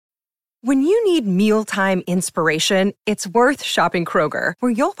When you need mealtime inspiration, it's worth shopping Kroger,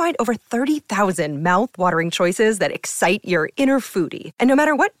 where you'll find over 30,000 mouth-watering choices that excite your inner foodie. And no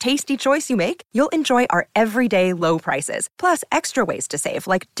matter what tasty choice you make, you'll enjoy our everyday low prices, plus extra ways to save,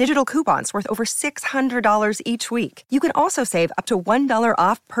 like digital coupons worth over $600 each week. You can also save up to $1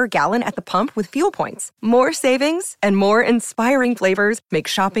 off per gallon at the pump with fuel points. More savings and more inspiring flavors make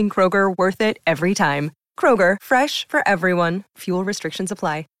shopping Kroger worth it every time. Kroger, fresh for everyone. Fuel restrictions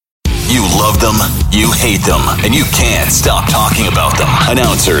apply. You love them, you hate them, and you can't stop talking about them.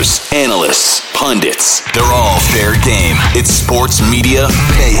 Announcers, analysts, pundits, they're all fair game. It's Sports Media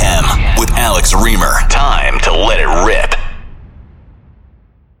Mayhem with Alex Reamer. Time to let it rip.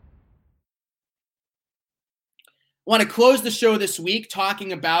 I want to close the show this week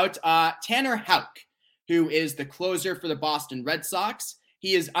talking about Tanner Houck, who is the closer for the Boston Red Sox.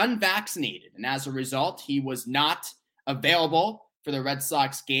 He is unvaccinated, and as a result, he was not available for the Red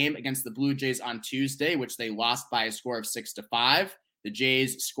Sox game against the Blue Jays on Tuesday, which they lost by a score of 6-5. The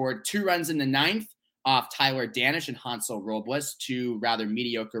Jays scored 2 runs in the ninth off Tyler Danish and Hansel Robles, 2 rather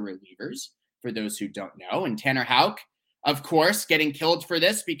mediocre relievers, for those who don't know. And Tanner Houck, of course, getting killed for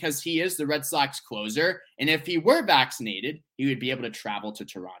this because he is the Red Sox closer. And if he were vaccinated, he would be able to travel to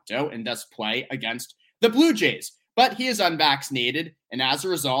Toronto and thus play against the Blue Jays. But he is unvaccinated, and as a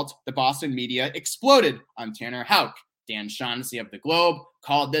result, the Boston media exploded on Tanner Houck. Dan Shaughnessy of the Globe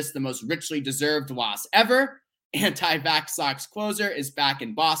called this the most richly deserved loss ever. Anti-vax Sox closer is back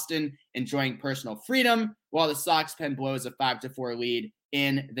in Boston, enjoying personal freedom, while the Sox pen blows a 5-4 lead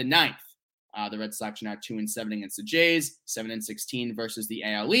in the ninth. The Red Sox are now 2-7 against the Jays, 7-16 versus the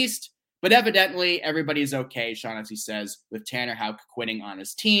AL East. But evidently, everybody's okay, Shaughnessy says, with Tanner Houck quitting on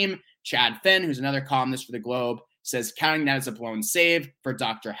his team. Chad Finn, who's another columnist for the Globe, says counting that as a blown save for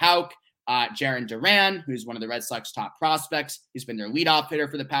Dr. Houck. Jarren Duran, who's one of the Red Sox top prospects, he's been their leadoff hitter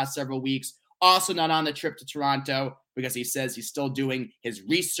for the past several weeks, also not on the trip to Toronto because he says he's still doing his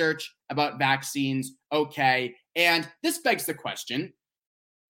research about vaccines. Okay, and this begs the question,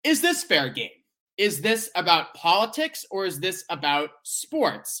 is this fair game? Is this about politics or is this about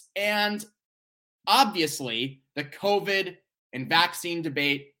sports? And obviously, the COVID and vaccine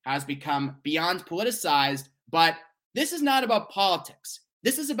debate has become beyond politicized, but this is not about politics.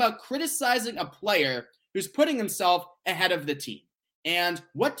 This is about criticizing a player who's putting himself ahead of the team. And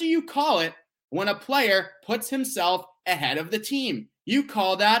what do you call it when a player puts himself ahead of the team? You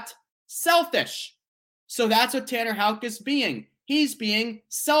call that selfish. So that's what Tanner Houck is being. He's being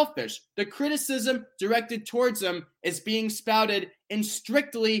selfish. The criticism directed towards him is being spouted in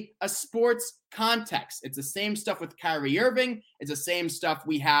strictly a sports context. It's the same stuff with Kyrie Irving. It's the same stuff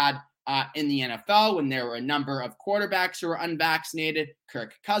we had in the NFL when there were a number of quarterbacks who were unvaccinated,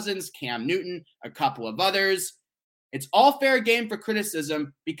 Kirk Cousins, Cam Newton, a couple of others. It's all fair game for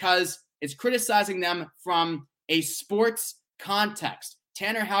criticism because it's criticizing them from a sports context.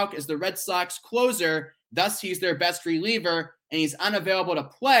 Tanner Houck is the Red Sox closer, thus he's their best reliever, and he's unavailable to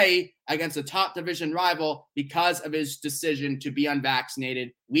play against a top division rival because of his decision to be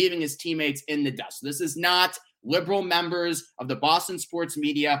unvaccinated, leaving his teammates in the dust. This is not liberal members of the Boston sports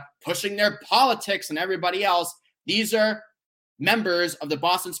media pushing their politics and everybody else. These are members of the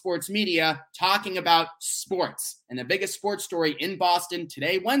Boston sports media talking about sports. And the biggest sports story in Boston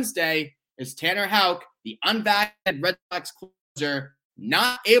today, Wednesday, is Tanner Houck, the unvaccinated Red Sox closer,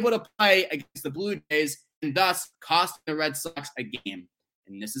 not able to play against the Blue Jays and thus costing the Red Sox a game.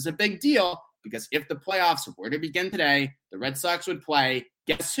 And this is a big deal because if the playoffs were to begin today, the Red Sox would play,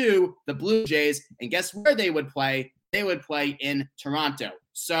 guess who? The Blue Jays. And guess where they would play? They would play in Toronto.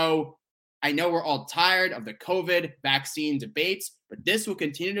 So I know we're all tired of the COVID vaccine debates, but this will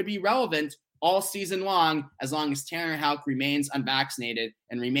continue to be relevant all season long as Tanner Houck remains unvaccinated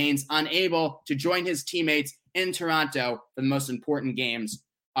and remains unable to join his teammates in Toronto for the most important games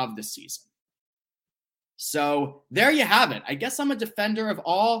of the season. So there you have it. I guess I'm a defender of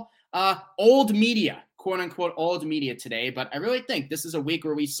all old media, quote unquote old media today, but I really think this is a week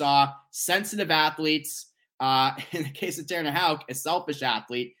where we saw sensitive athletes, in the case of Tanner Houck, a selfish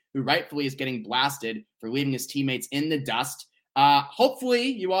athlete who rightfully is getting blasted for leaving his teammates in the dust. Hopefully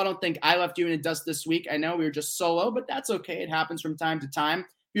you all don't think I left you in the dust this week. I know we were just solo, but that's okay. It happens from time to time. If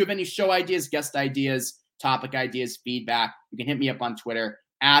you have any show ideas, guest ideas, topic ideas, feedback, you can hit me up on Twitter.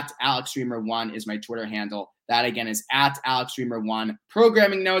 @AlexReamer1 is my Twitter handle. That again is @AlexReamer1.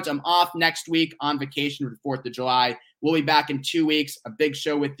 Programming notes, I'm off next week on vacation for the 4th of July. We'll be back in 2 weeks. A big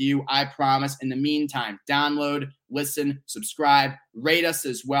show with you, I promise. In the meantime, download, listen, subscribe, rate us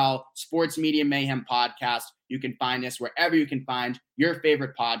as well. Sports Media Mayhem Podcast. You can find us wherever you can find your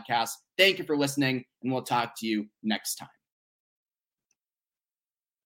favorite podcast. Thank you for listening, and we'll talk to you next time.